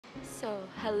So,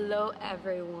 hello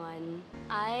everyone.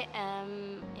 I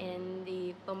am in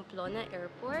the Pamplona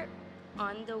airport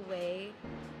on the way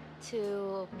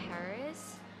to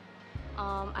Paris.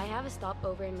 I have a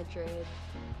stopover in Madrid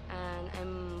and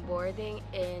I'm boarding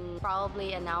in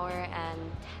probably an hour and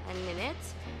 10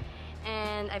 minutes.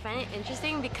 And I find it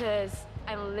interesting because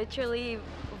I'm literally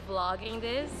vlogging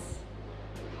this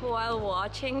while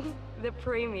watching the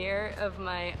premiere of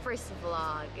my first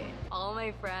vlog. All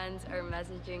my friends are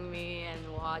messaging me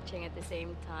and watching at the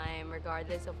same time,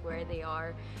 regardless of where they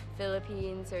are,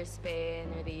 Philippines or Spain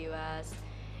or the US.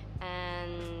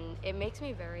 And it makes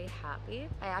me very happy.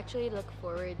 I actually look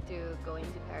forward to going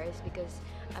to Paris because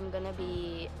I'm gonna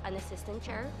be an assistant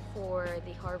chair for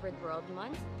the Harvard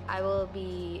WorldMUN. I will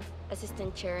be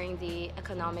assistant chairing the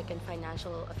Economic and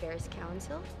Financial Affairs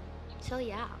Council. So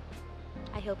yeah,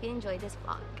 I hope you enjoy this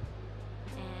vlog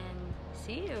and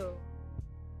see you.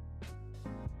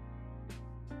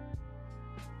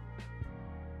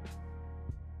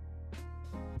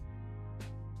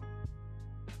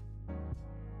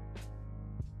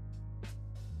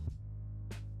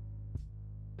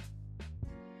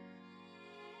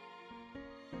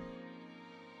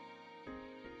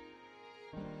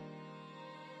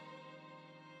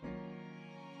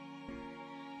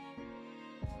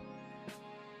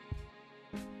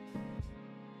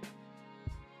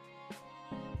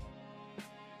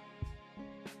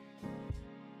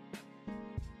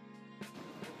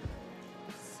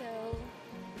 So,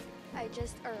 I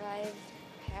just arrived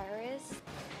Paris.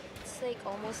 It's like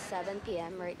almost 7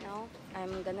 p.m. right now.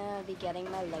 I'm gonna be getting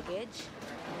my luggage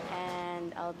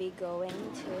and I'll be going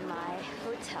to my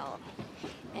hotel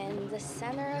in the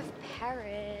center of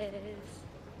Paris.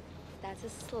 That's a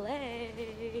sleigh.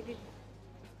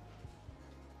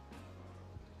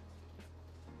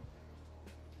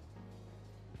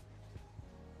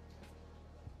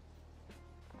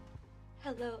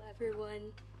 Hello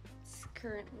everyone. It's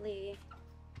currently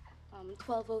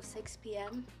 12:06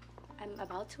 p.m. I'm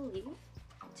about to leave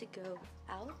to go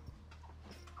out.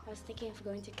 I was thinking of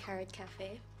going to Carette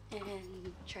Cafe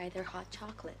and try their hot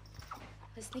chocolate.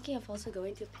 I was thinking of also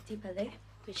going to Petit Palais,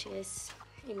 which is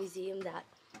a museum that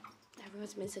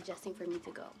everyone's been suggesting for me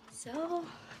to go. So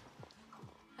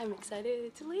I'm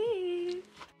excited to leave.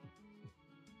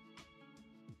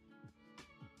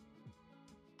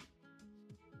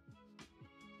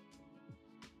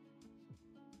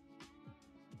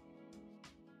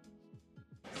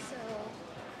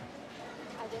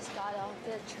 I just got off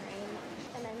the train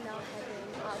and I'm now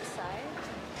heading outside.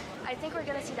 I think we're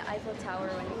gonna see the Eiffel Tower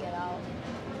when we get out.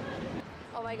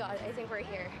 Oh my god, I think we're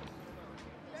here.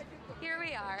 Here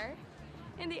we are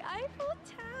in the Eiffel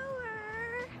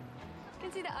Tower. You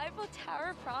can see the Eiffel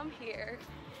Tower from here.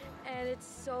 And it's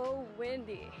so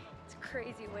windy. It's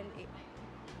crazy windy.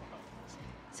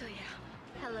 So yeah.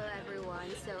 Hello everyone.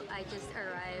 So I just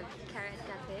arrived Carette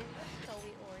Cafe. So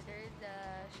we ordered the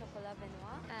chocolat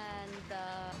Benoit and the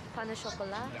pain au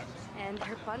chocolat. And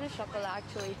their pain au chocolat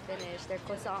actually finished. Their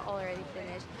croissant already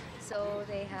finished. So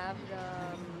they have the,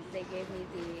 they gave me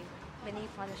the mini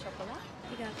pain au chocolat.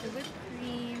 We got the whipped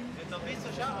cream,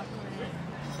 chocolate.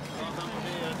 I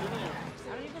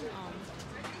don't even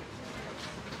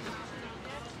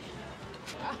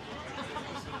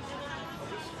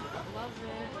love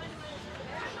it.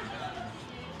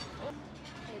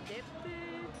 I dipped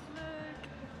it, look.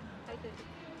 I did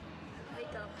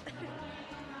makeup.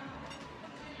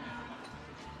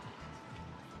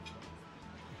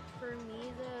 For me,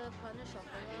 the pain au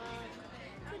chocolat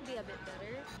could be a bit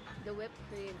better. The whipped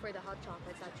cream for the hot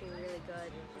chocolate is actually really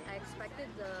good. I expected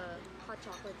the hot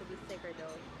chocolate to be thicker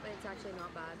though, but it's actually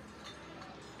not bad.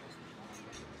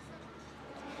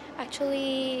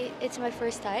 Actually, it's my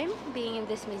first time being in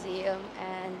this museum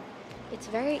and it's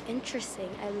very interesting.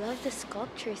 I love the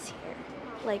sculptures here.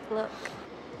 Like, look.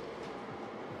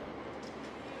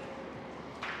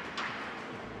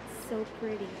 So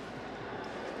pretty.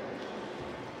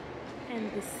 And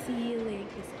the ceiling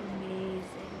is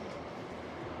amazing.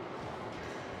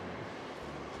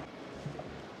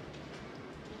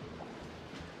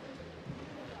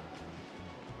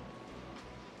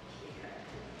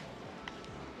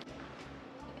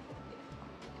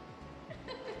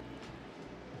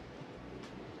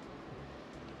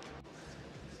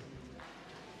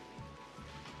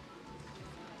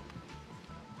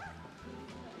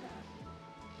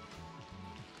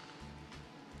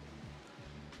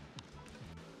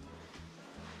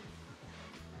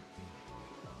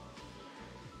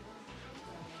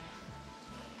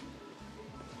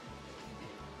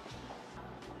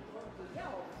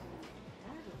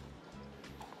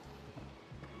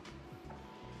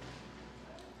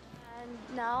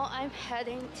 now I'm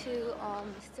heading to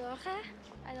Stohrer.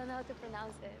 I don't know how to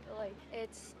pronounce it, but like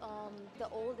it's the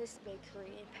oldest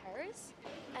bakery in Paris.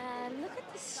 And look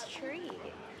at this tree.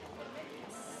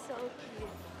 It's so cute.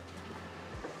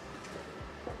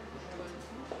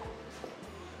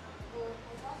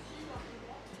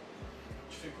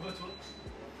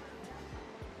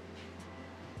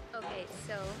 Okay,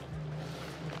 so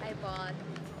I bought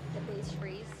the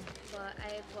pastries, but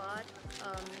I bought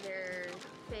their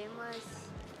famous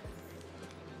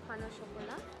pain au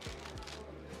chocolat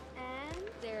and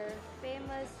their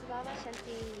famous baba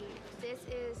chantilly. This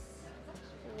is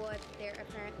what they're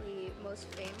apparently most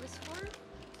famous for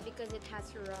because it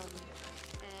has rum,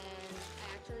 and I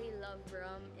actually love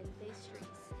rum in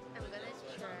pastries. I'm gonna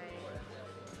try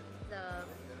the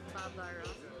baba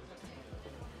rum.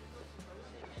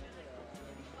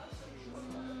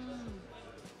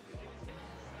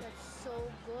 That's so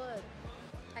good.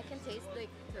 I can taste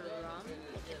like the rum.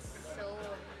 It's so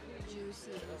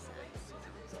juicy inside.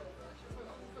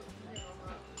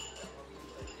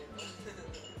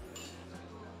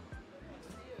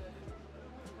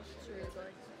 It's really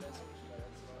good.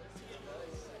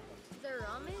 The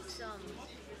rum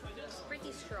is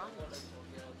pretty strong.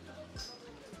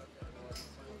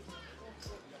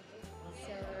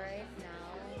 So right now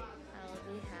I'll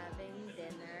be having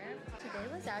dinner. Today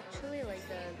was actually like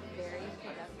a very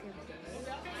productive day.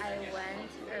 I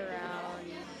went around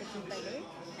Petit Palais.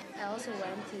 I also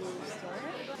went to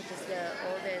Stohrer, which is the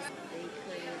oldest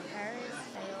bakery in Paris.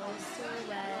 I also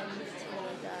went to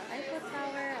the Eiffel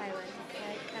Tower. I went to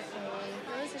Carette Cafe.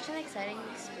 It was such an exciting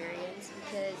experience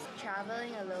because traveling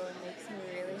alone makes me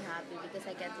really happy because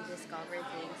I get to discover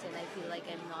things and I feel like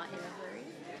I'm not in a hurry.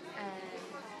 And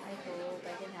I hope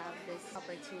I can have this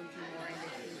opportunity more in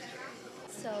the future.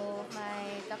 So my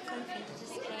duck confit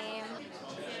just came.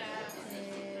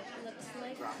 It looks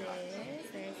like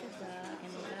this. There's a duck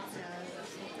and we got some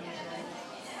potatoes.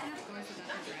 And of course we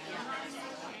got the bread.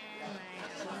 And my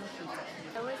own pizza.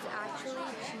 I was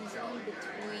actually choosing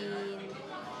between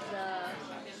the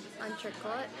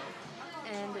entrecote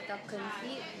and the duck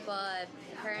confit, but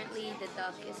apparently the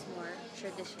duck is more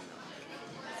traditional.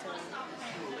 So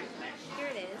here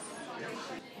it is.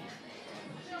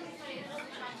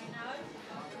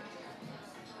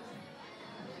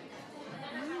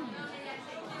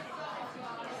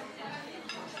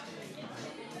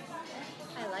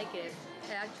 I like it.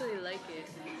 I actually like it.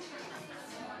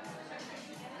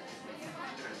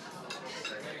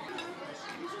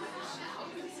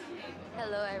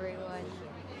 Hello everyone.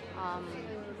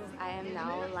 I am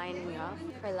now lining up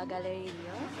for La Galerie.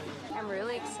 I'm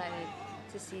really excited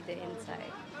to see the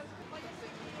inside.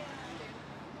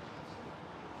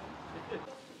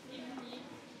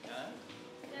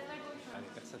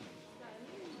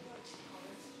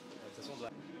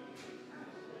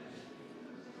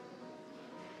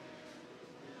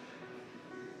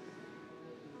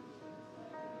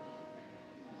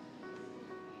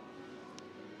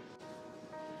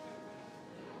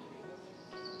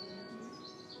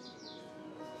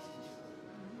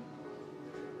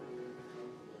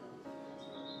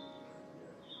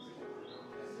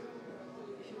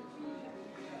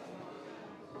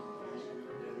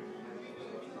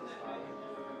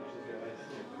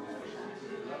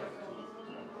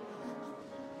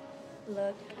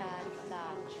 Look at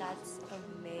that. That's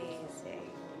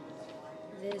amazing.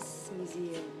 This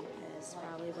museum is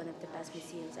probably one of the best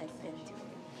museums I've been to.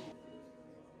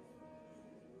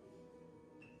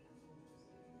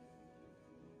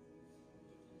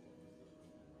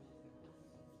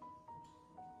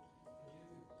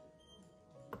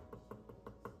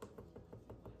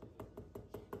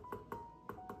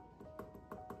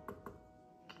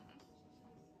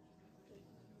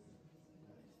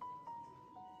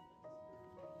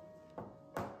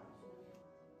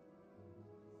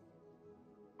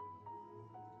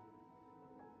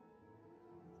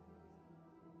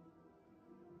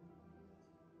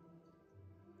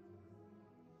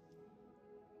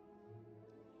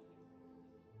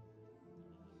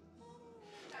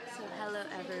 So hello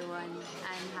everyone,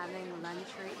 I'm having lunch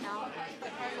right now.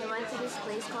 I went to this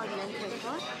place called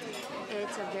int'l.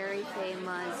 It's a very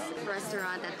famous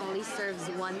restaurant that only serves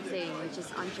one thing, which is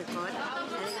entrecote.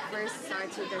 And it first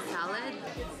starts with the salad.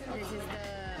 This is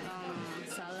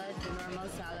the salad, the normal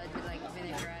salad with like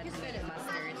vinaigrette and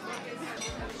mustard.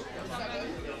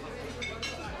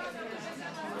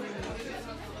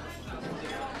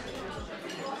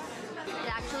 It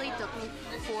actually took me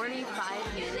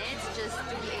 45 minutes just to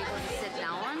be able to sit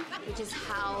down, which is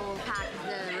how packed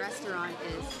the restaurant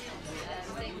is.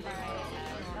 Steak fry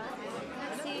and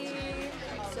Passy.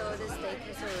 So the steak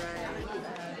has arrived.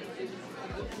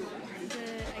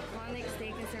 the iconic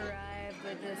steak has arrived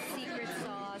with the secret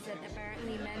sauce that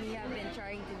apparently many have been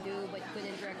trying to do but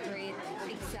couldn't recreate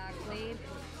exactly. It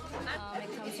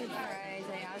comes with fries.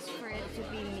 I asked for it to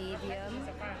be medium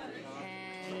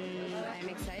and I'm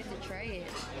excited to try it.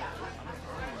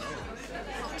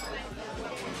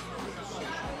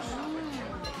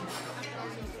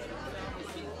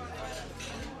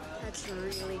 That's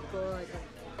really good.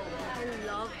 I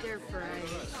love their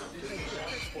fries. Like the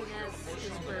crispiness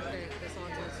is perfect. The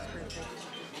saltiness is perfect.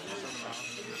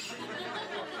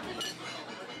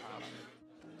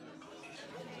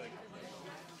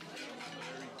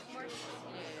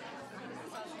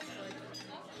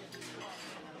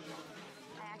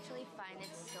 I actually find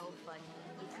it so funny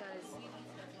because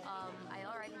I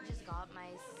already just got my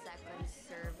second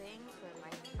serving for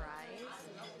my fries,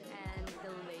 and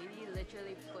the lady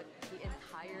literally put the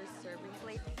entire serving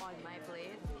plate on my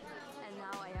plate, and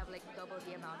now I have like double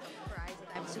the amount of fries that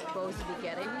I'm supposed to be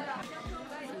getting. That's a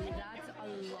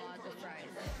lot of fries.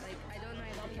 Like, I don't know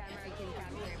if the camera can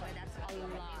capture, but that's a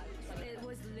lot. It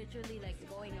was literally like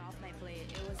going off my plate.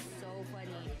 It was so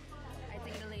funny. I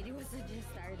think the lady was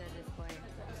just tired at this point.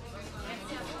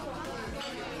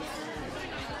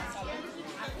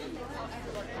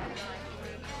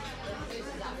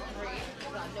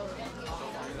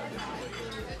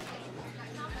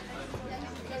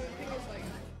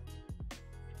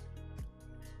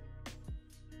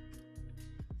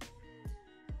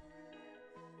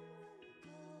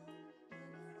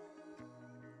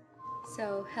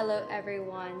 So, hello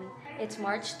everyone. It's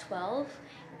March 12th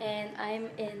and I'm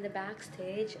in the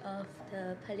backstage of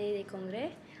the Palais des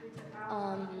Congrès.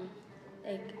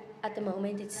 Like at the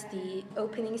moment it's the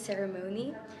opening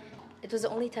ceremony. It was the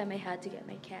only time I had to get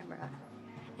my camera.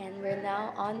 And we're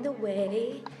now on the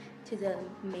way to the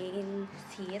main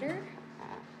theater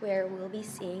where we'll be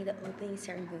seeing the opening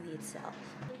ceremony itself.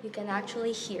 You can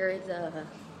actually hear the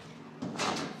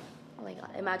oh my god,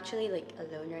 I'm actually like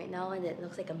alone right now and it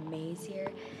looks like a maze here.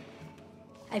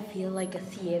 I feel like a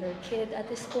theater kid at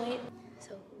this point.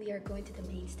 So we are going to the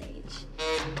main stage,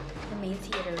 the main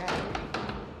theater, right?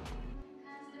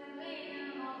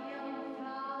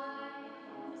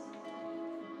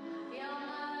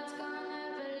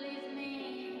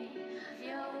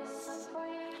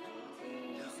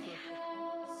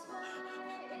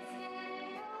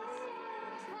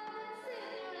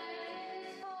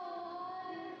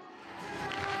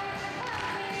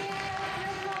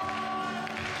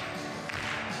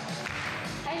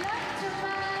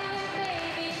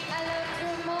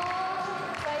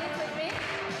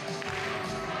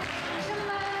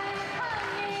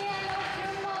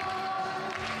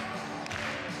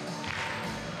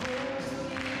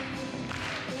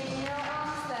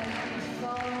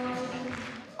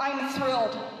 I'm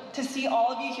thrilled to see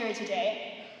all of you here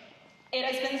today. It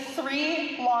has been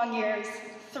 3 long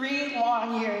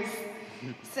years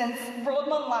since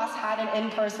WorldMUN last had an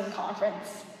in-person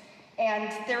conference.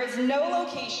 And there is no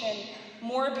location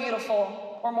more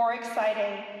beautiful or more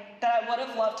exciting that I would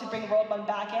have loved to bring WorldMUN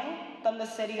back in than the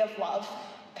city of love,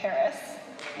 Paris.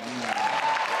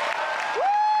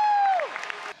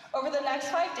 Over the next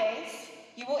 5 days,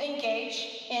 you will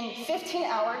engage in 15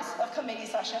 hours of committee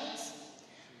sessions,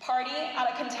 party at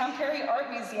a contemporary art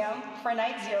museum for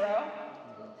night 0,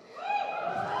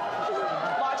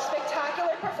 watch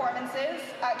spectacular performances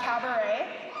at Cabaret,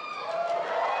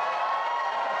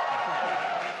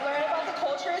 learn about the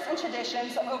cultures and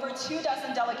traditions of over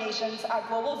 24 delegations at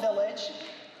Global Village,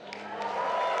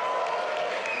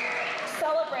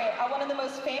 celebrate at one of the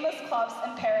most famous clubs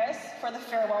in Paris for the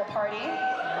farewell party,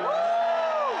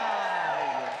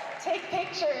 take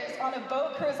pictures on a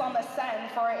boat cruise on the Seine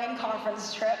for our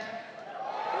in-conference trip,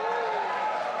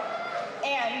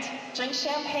 and drink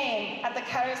champagne at the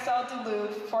Carousel du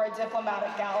Louvre for a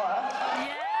diplomatic gala.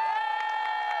 Yes!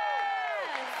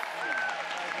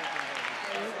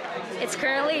 It's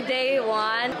currently day 2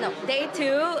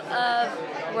 of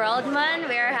WorldMUN.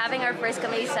 We are having our first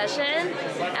committee session.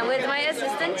 I'm with my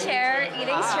assistant chair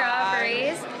eating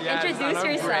strawberries. Yes, introduce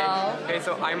yourself. Okay,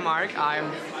 so I'm Mark.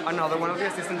 I'm another one of the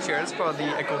assistant chairs for the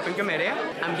ECOFIN Committee.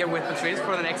 I'm here with Patrice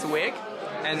for the next week.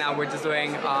 And now we're just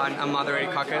doing a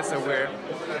moderate caucus, so we're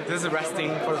just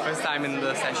resting for the first time in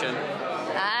the session.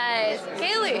 Nice.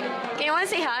 Kaylee, can you want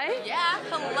to say hi? Yeah,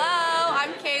 hello,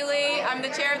 I'm Kaylee. I'm the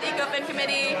chair of the ECOFIN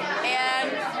Committee, and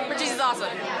Patrice is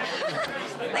awesome.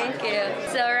 Thank you.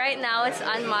 So right now it's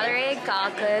unmoderated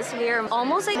caucus. We are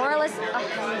almost like more or less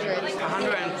 100.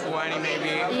 120. 20 maybe.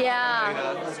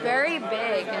 Yeah, Like it's very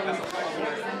big. And...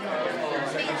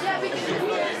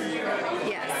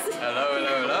 Yes.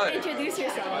 Hello. Introduce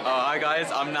yourself. Hi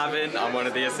guys, I'm Navin. I'm one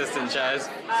of the assistant chairs.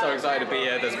 So excited to be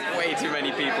here. There's way too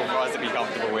many people for us to be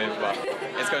comfortable with, but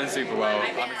it's going super well.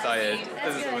 I'm excited.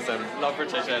 This is awesome. Love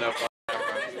Patricia and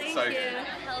Thank you.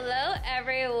 Hello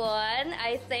everyone.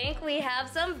 I think we have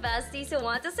some besties who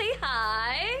want to say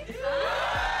hi.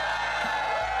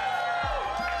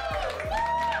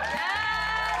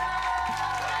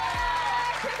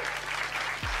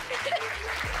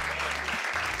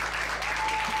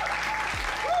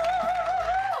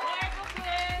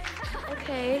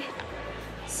 Okay,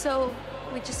 so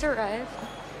we just arrived.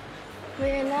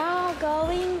 We're now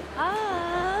going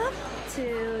up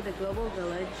to the Global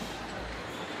Village.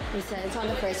 It's on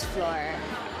the first floor.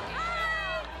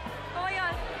 Hi! Oh my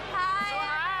god.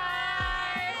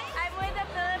 Hi! I'm with the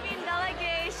Philippine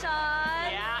delegation.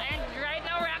 Yeah, and right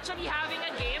now we're actually having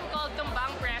a game called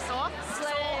Tumbang Preso.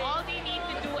 So all they need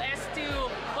to do is to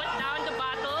put down the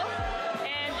bottle,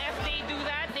 and if they do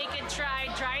that, they can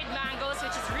try dried mangoes,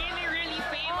 which is really, really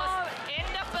famous in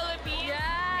the Philippines.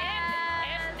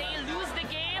 And if they lose the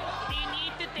game, they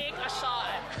need to take a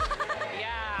shot.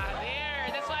 Yeah,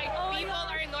 there. That's why people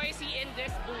are noisy in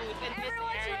this booth, in this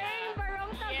area.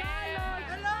 Barong Tagalog.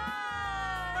 Hello!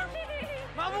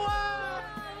 Mabuhay!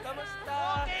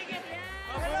 Kamusta? Okay,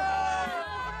 hello!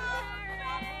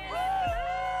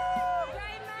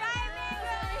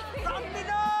 From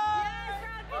Pinoy!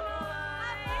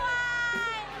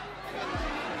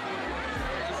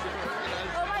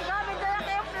 Oh my god, may dala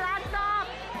kayong flat top!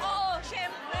 Oh,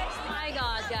 syempre! Oh my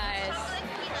god, guys.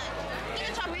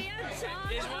 We have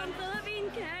chocolate Philippine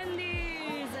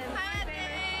candies. And Hi,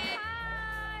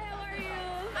 hi, how are you?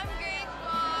 I'm great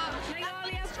po. My god,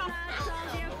 we have flat top,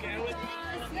 we have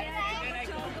fructose, we have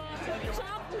choco.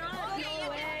 Chocolate, no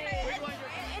way.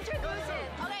 Introduce it.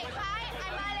 Okay, hi,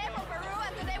 I'm Ale from Peru,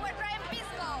 and today we're trying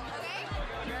pisco, okay?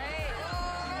 Great.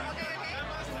 Okay.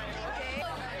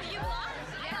 Do you vlog?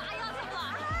 I also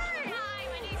vlog. Hi,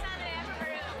 my name is Andre. I'm from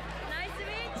Peru. Nice to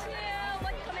meet you.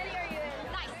 What committee are you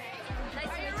in? Nice. Nice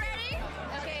to Are you meet ready?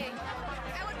 Okay.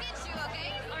 I will teach you, okay?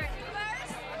 Alright.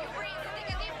 First, you breathe. You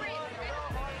take a deep breath.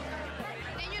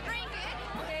 Then you drink it.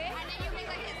 Okay. And then you make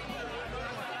like this.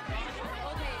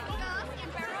 Okay. Because in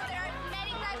Peru there are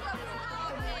many types of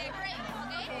grapes,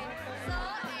 okay? So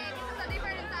this is a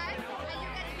different type, and you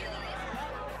can feel this.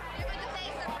 You're going to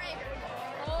taste the flavor.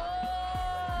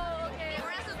 Oh, okay. Okay,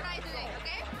 we're going to try today,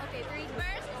 okay? Okay, three.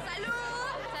 First,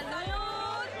 salud!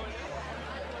 Salud!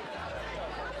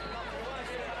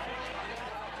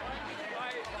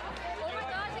 Oh my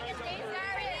gosh, I can taste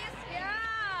berries.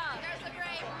 Yeah. There's the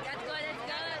grape. That's good, that's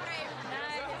good. Grape.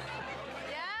 Nice.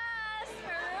 Yes,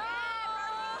 Peru.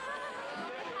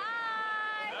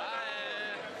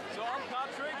 Hi. So I'm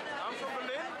Patrick, I'm from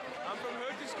Berlin, I'm from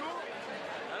Hertie School,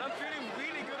 and I'm feeling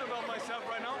really good about myself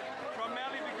right now,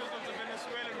 primarily because of the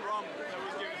Venezuelan rum that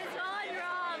was given to me. Venezuelan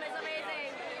rum is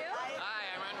amazing. You? Hi,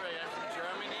 I'm Andre. I'm from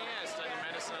Germany. I study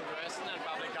medicine in Dresden and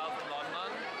public health in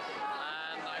London.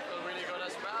 And I feel really good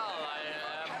as well.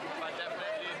 But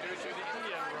definitely due to the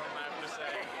Indian room, I have to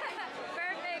say.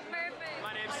 Perfect, perfect.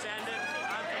 My name's Sandon,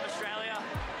 I'm from Australia.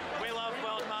 We love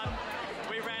WorldMUN.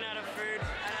 We ran out of food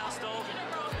at our stall,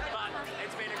 but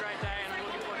it's been a great day and I'm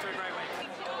looking forward to a great week.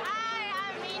 Hi,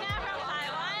 I'm Mina from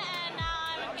Taiwan, and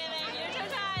now I'm giving you to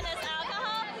try this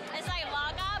alcohol. It's like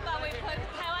vodka, but we put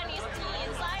Taiwanese tea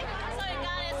inside, so it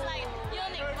got this like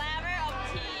unique flavor of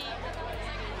tea.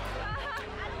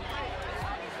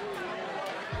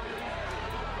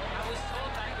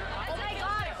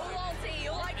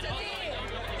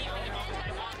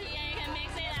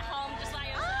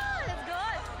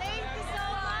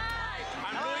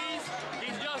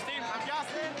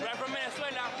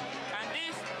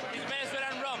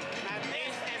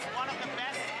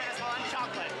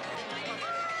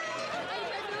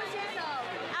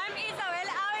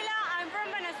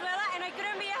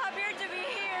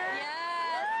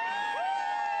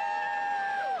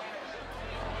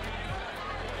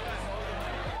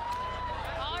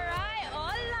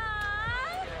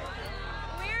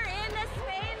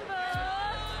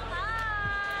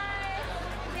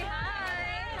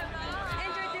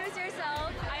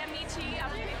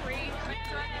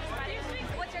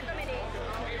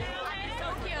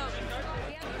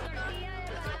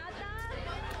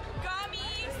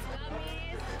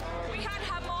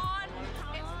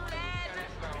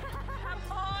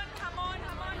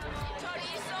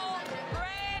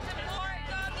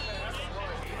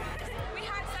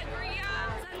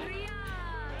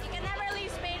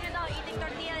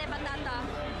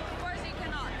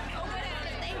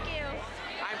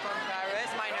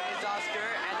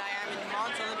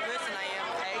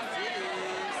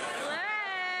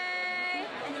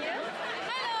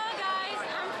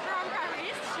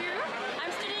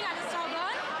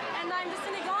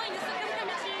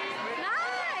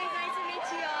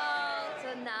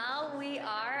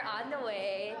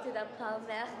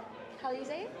 Palais. How do you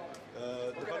say it?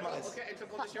 The palmarès.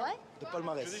 What? The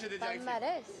palmarès.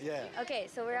 Palmarès. Yeah. Okay,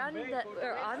 so we're on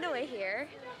the way here.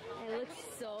 It looks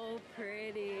so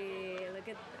pretty. Look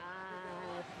at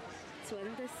that. It's one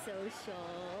of the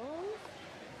socials.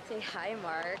 Say hi,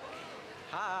 Mark.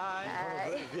 Hi.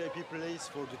 Hi. VIP place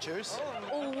for the chairs.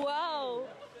 Oh wow.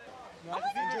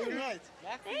 Enjoy your night.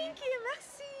 Thank you,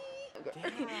 merci.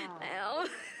 Now.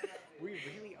 We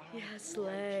really are. Yeah,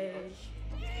 slay.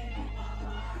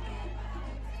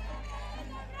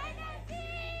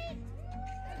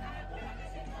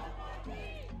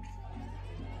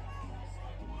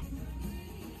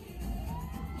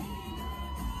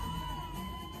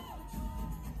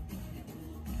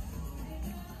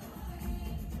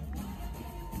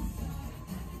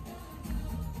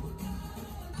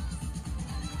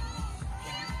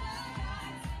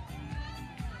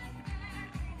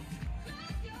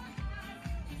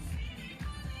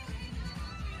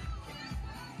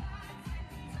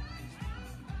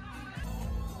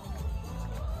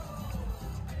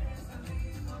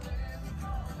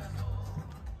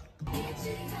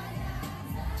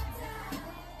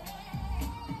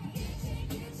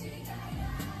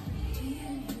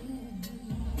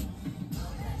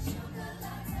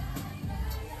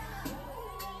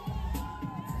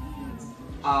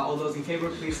 All those in favor,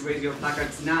 please raise your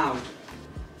placards now.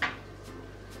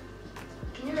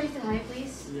 Can you raise it high,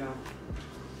 please? Yeah.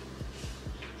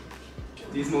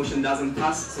 This motion doesn't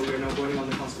pass, so we're now voting on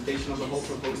the consultation of the whole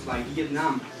proposed by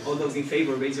Vietnam. All those in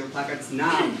favor, raise your placards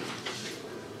now.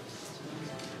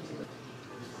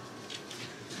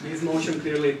 This motion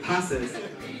clearly passes.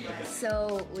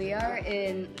 So we are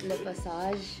in Le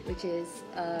Passage, which is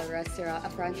a restaurant, a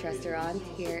French restaurant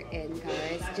here in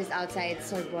Paris, just outside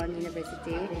Sorbonne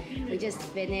University. We just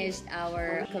finished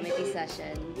our committee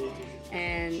session,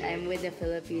 and I'm with the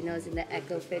Filipinos in the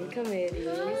ECOFIN Committee.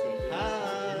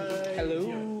 Hi.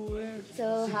 Hello.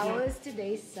 So how was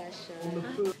today's session?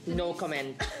 No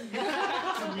comment.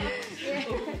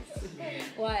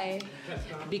 Why?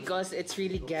 Because it's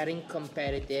really getting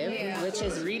competitive, which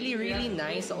is really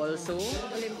nice also.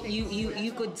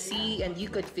 You could see and you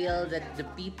could feel that the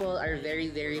people are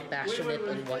very passionate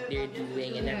on what they're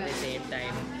doing, and at the same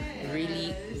time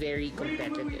really very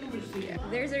competitive. Yeah.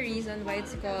 There's a reason why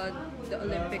it's called the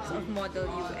Olympics of Model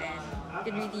UN. You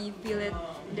can really feel it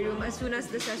in the room. As soon as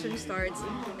the session starts,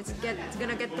 it's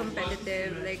gonna get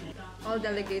competitive. Like, all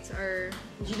delegates are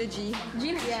Gina G.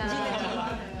 Gina G.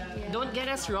 Don't get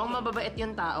us wrong, mababait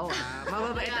yung tao.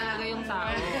 Mababait talaga yung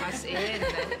tao. As in.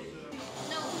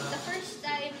 No, the first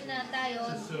time na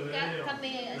tayo,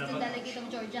 kami as the delegate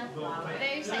of Georgia,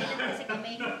 very silent kasi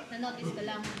kami, na-notice ko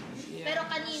lang. Pero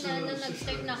kanina, nung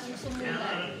nag-start na akong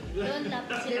sumulat, doon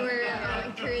lapit sila. They were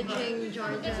encouraging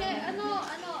Georgia. Kasi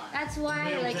That's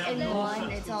why, like, in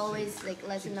one, it's always, like,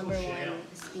 lesson number 1,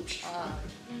 speak up.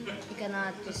 You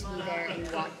cannot just be there and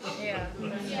watch. Yeah.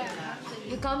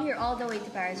 You come here all the way to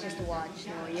Paris just to watch.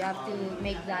 No, you have to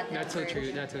make that That's so effort.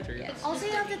 true. That's so true. Yes. Also,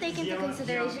 you have to take into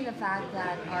consideration the fact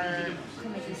that our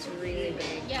committee is really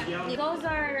big. Yeah. Those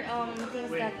are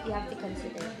things that you have to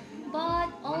consider.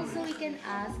 But also we can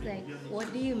ask, like,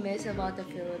 what do you miss about the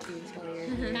Philippines while you're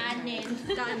here? Kanin.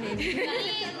 Kanin.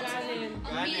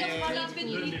 Ang bilang malapit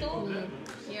dito.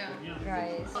 Yeah.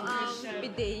 Rice.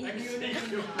 Bidet.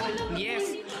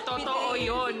 Yes, totoo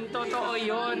yun. Totoo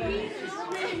yun.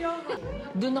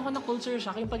 Doon ako na-culture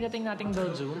shock yung pagdating nating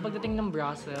Belgium, pagdating ng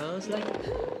Brussels. Like,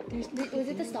 Was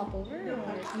it a stopover or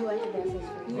you went to Brussels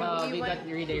first? we got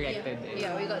redirected.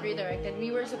 Yeah, we got redirected.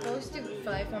 We were supposed to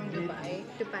fly from Dubai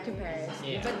to Paris.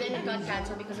 Yeah. But then it got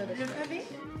cancelled because of the strike.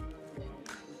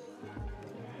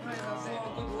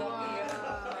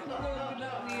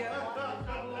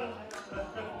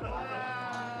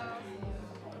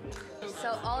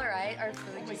 So, alright, our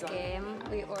food just came.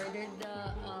 We ordered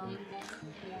the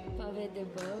pavé de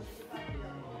boeuf.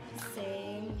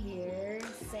 Same here.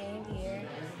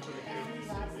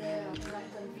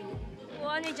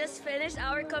 One, we just finished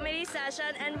our committee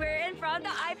session and we're in front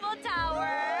of the Eiffel Tower.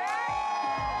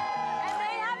 And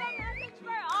they have a message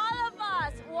for all of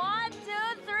us. 1,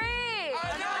 2, 3.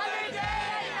 Another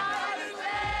day, another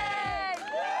slave.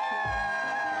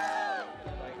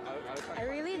 I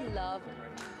really love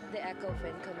the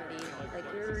ECOFIN Committee. Like,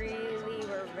 we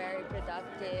were very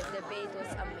productive. The debate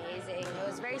was amazing. It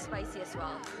was very spicy as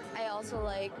well. I also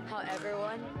like how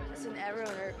everyone was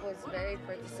very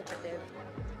participative.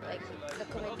 Like, the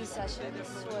committee sessions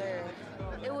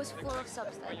it was full of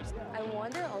substance. I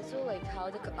wonder also, like, how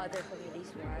the other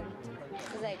committees went.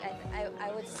 Because, like,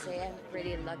 I would say I'm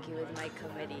pretty lucky with my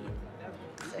committee.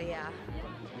 So, yeah.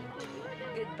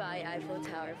 Goodbye. by Eiffel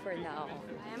Tower for now.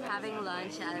 I am having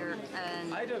lunch at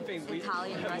an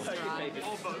Italian restaurant. It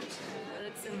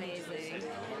looks amazing.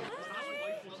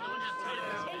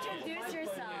 Introduce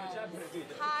yourself.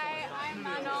 Hi, I'm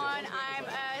Manon. I'm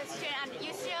a student at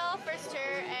UCL first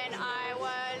year, and I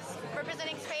was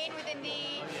representing Spain within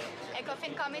the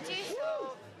ECOFIN Committee.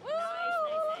 So,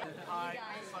 Hi,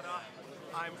 I'm Farah.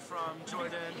 I'm from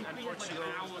Jordan and Portugal.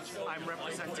 I'm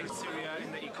representing Syria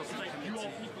in the ECOFIN Committee.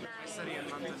 I study in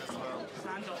London as well.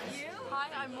 Hi,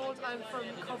 I'm Maud. I'm from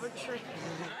Coventry.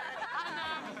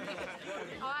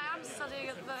 I am studying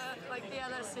at the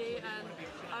LSE, and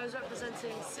I was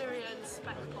representing Syria in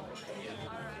SpecPol.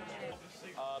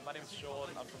 My name is Sean.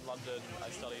 I'm from London. I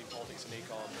study politics and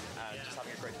econ, and just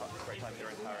having a great time here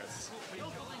in Paris.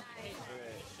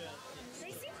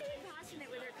 They seem to be passionate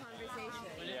with their conversation.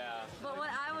 Yeah. But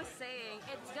what I was saying,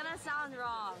 it's gonna sound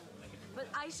wrong, but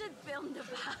I should film the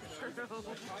bathroom.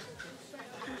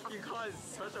 Because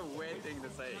it's such a weird thing to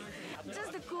say.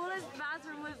 Just the coolest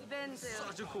bathroom we've been to.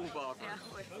 Such a cool bathroom.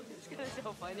 Yeah, it's gonna be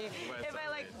so funny Where's if I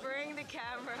like bring the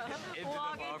camera,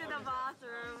 walk into the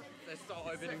bathroom. Let's start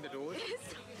opening the doors.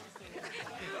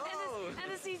 And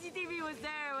the CCTV was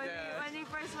there when we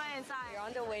first went inside. We're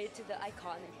on the way to the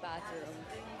iconic bathroom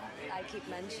I keep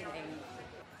mentioning.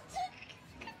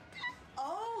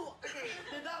 Oh, okay.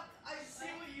 I see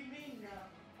what you mean now.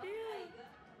 Yeah.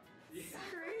 It's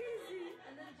crazy.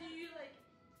 And then do you like...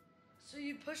 So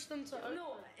you push them to...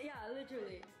 No, yeah,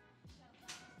 literally.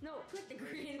 No, click the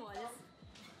green ones.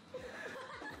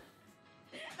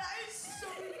 That is so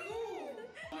cool.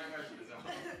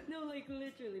 No, like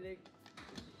literally, like...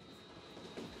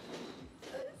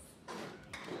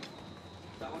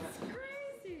 That one It's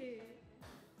crazy.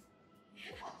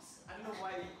 I don't know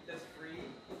why that's free.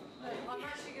 I'm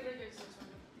actually gonna do this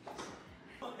one.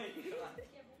 Oh my god.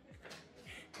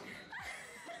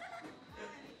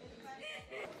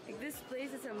 Like this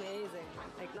place is amazing.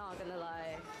 Like not gonna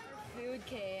lie. Food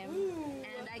came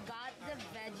and I got the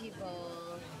veggie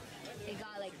bowl. It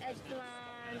got like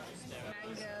eggplant,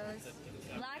 mangoes,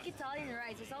 black Italian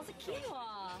rice. There's also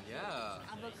quinoa. Yeah.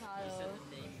 Avocado,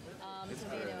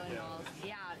 tomato and all.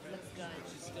 Yeah, it looks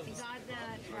good. We got the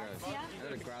grazia.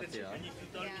 The grazia,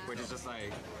 Yeah. which is just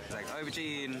like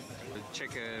aubergine, with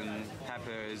chicken,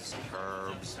 peppers,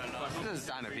 herbs. This is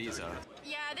standard pizza.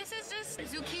 yeah, this is just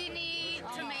zucchini,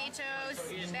 tomatoes,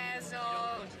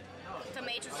 basil,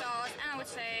 tomato sauce, and I would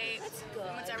say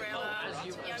mozzarella.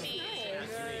 Yummy. And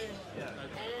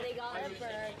then they got a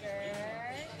burger.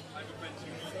 And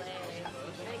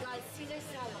they got Caesar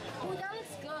salad. Oh, that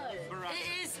looks good. It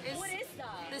is. What is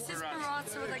that? This is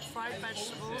burrata with like fried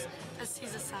vegetables and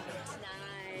Caesar salad.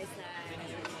 Nice, nice.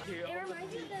 It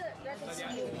reminds me of the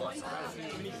ratatouille.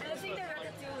 I think the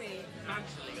ratatouille.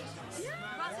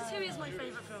 Yeah. Ratatouille is my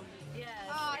favorite film. Yes.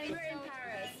 And we're in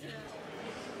Paris.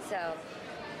 So,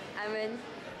 I'm in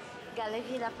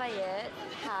Galerie Lafayette.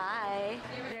 Hi.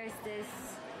 There's this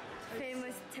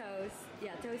famous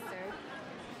toaster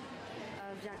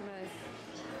of Jacquemus.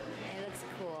 It looks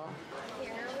cool.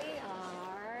 Here we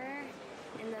are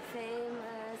in the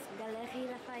famous Galerie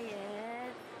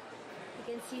Lafayette. You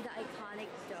can see the iconic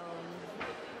dome.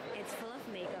 It's full of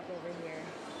makeup over here.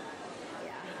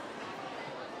 Yeah.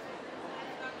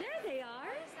 There they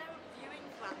are.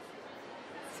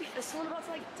 Is someone about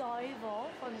to like dive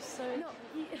off? I'm so... No,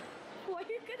 why are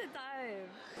you gonna dive?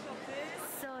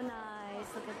 So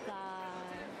nice, look at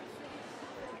that.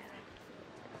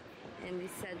 And the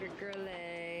Cedric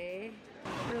Relais.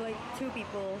 We're like 2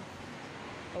 people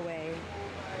away.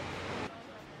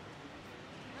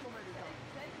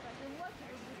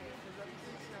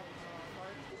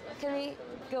 Can we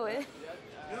go in?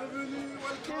 Bienvenue,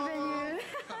 welcome. Bienvenue.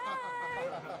 Hi.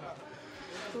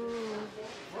 Ooh.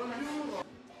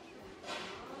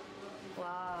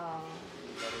 Wow.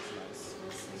 That is nice.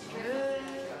 Good.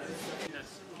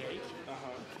 Cake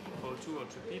for 2 or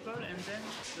 3 people, and then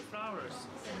the flowers.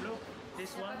 Look,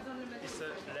 this one is a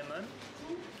lemon.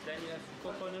 Then you have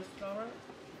coconut flower.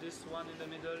 This one in the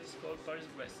middle is called Paris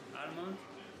breast. Almond,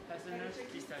 hazelnut,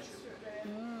 pistachio. The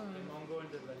mango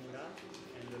and the vanilla.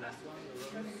 And the last one, the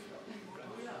rose.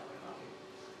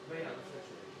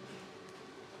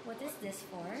 What is this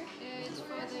for? It's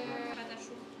for their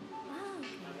patachoux. Oh,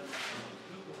 okay.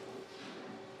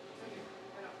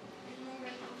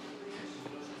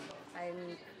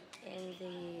 I'm in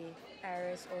the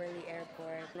Paris ORY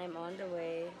Airport and I'm on the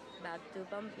way back to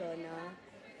Pamplona.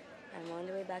 I'm on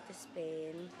the way back to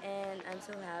Spain and I'm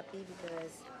so happy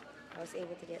because I was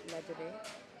able to get legendary,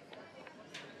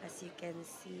 as you can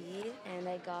see, and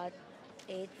I got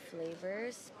 8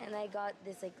 flavors and I got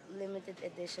this like limited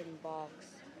edition box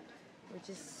which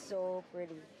is so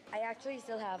pretty. I actually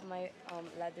still have my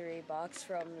leathery box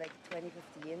from like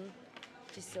 2015,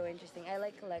 which is so interesting. I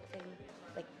like collecting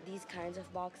like these kinds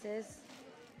of boxes.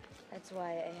 That's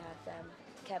why I have them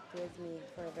kept with me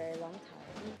for a very long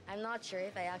time. I'm not sure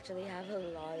if I actually have a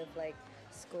lot of like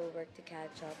schoolwork to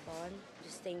catch up on.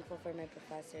 Just thankful for my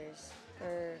professors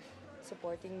for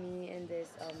supporting me in this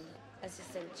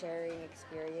assistant chairing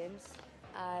experience.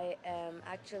 I am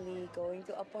actually going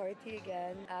to a party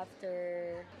again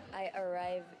after I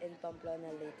arrive in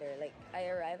Pamplona later. Like I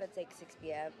arrive at like 6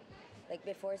 p.m. like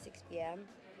before 6 p.m.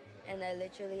 and I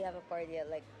literally have a party at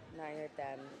like 9 or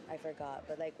 10. I forgot,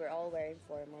 but like we're all wearing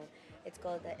formal. It's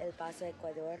called the El Paso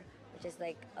Ecuador, which is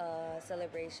like a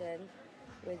celebration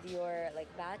with your like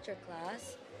batch or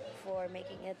class for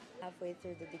making it halfway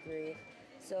through the degree.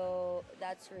 So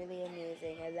that's really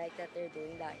amazing. I like that they're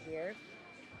doing that here.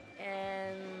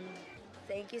 And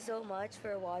thank you so much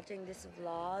for watching this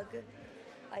vlog.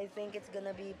 I think it's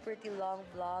gonna be a pretty long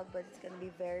vlog, but it's gonna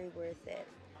be very worth it.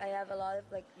 I have a lot of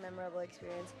like memorable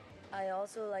experience. I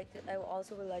also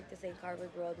would like to thank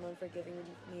Harvard WorldMUN for giving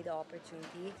me the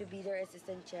opportunity to be their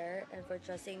assistant chair and for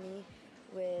trusting me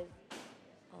with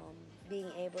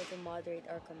being able to moderate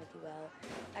our committee well.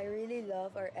 I really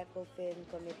love our ECOFIN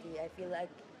committee. I feel like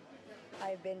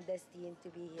I've been destined to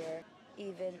be here,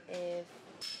 even if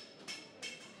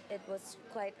it was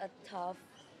quite a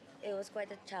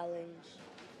challenge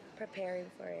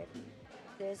preparing for it.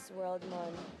 This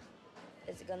WorldMUN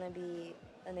is gonna be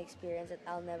an experience that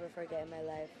I'll never forget in my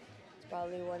life. It's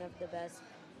probably one of the best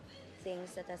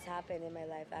things that has happened in my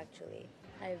life, actually.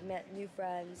 I've met new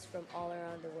friends from all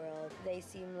around the world. They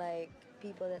seem like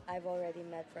people that I've already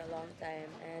met for a long time,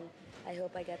 and I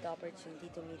hope I get the opportunity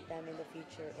to meet them in the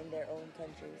future in their own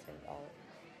countries and all.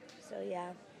 So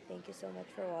yeah, thank you so much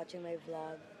for watching my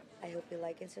vlog. I hope you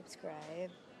like and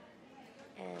subscribe.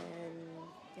 And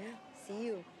yeah, see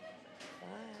you.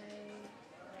 Bye.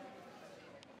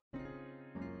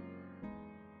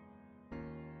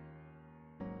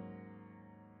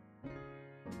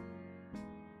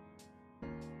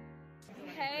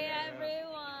 Hey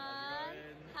everyone!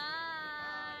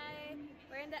 Hi!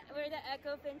 We're the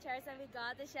ECOFIN chairs and we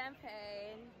got the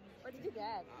champagne. What did you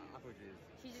get? Apple juice.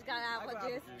 She just got apple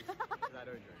juice. Because I don't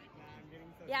drink.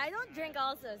 Yeah, I don't drink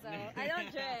also, so I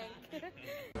don't drink.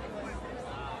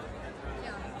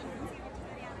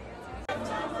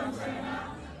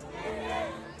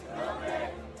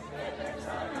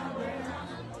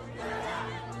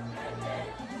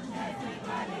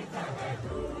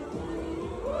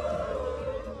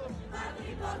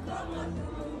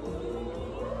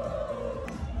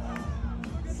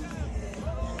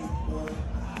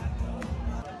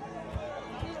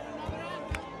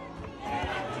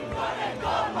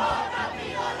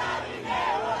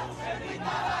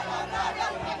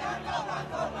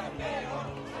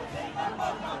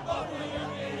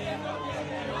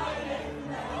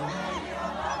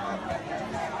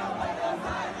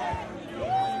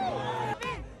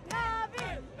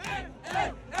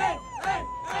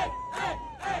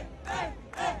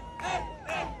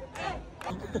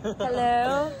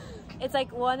 Hello, it's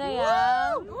like 1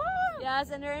 a.m. Yes,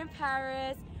 and we're in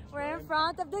Paris. We're in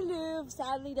front of the Louvre.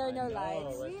 Sadly, there are no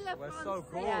lights. We're so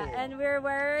cool. Yeah, and we're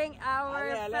wearing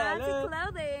our fancy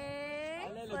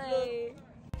clothing.